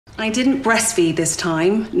I didn't breastfeed this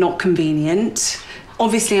time, not convenient.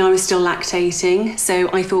 Obviously, I was still lactating, so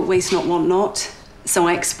I thought waste not, want not. So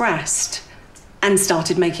I expressed and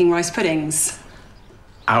started making rice puddings.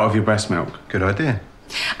 Out of your breast milk. Good idea.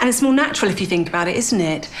 And it's more natural if you think about it, isn't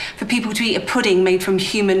it? For people to eat a pudding made from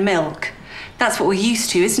human milk. That's what we're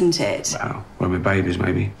used to, isn't it? Well, when we're babies,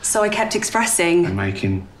 maybe. So I kept expressing. And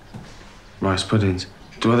making rice puddings.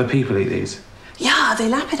 Do other people eat these? Yeah, they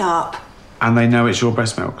lap it up. And they know it's your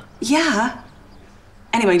breast milk? Yeah.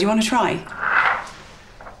 Anyway, do you want to try?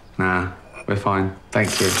 Nah, we're fine.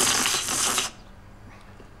 Thank you.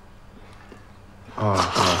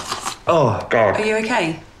 Oh, God. Oh, God. Are you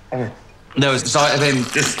okay? No, it's the sight of him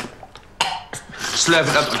just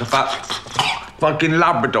slurping up like a fat fucking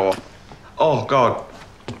Labrador. Oh, God.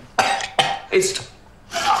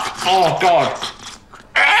 Oh, God.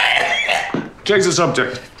 Change the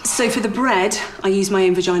subject. So for the bread, I use my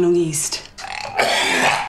own vaginal yeast.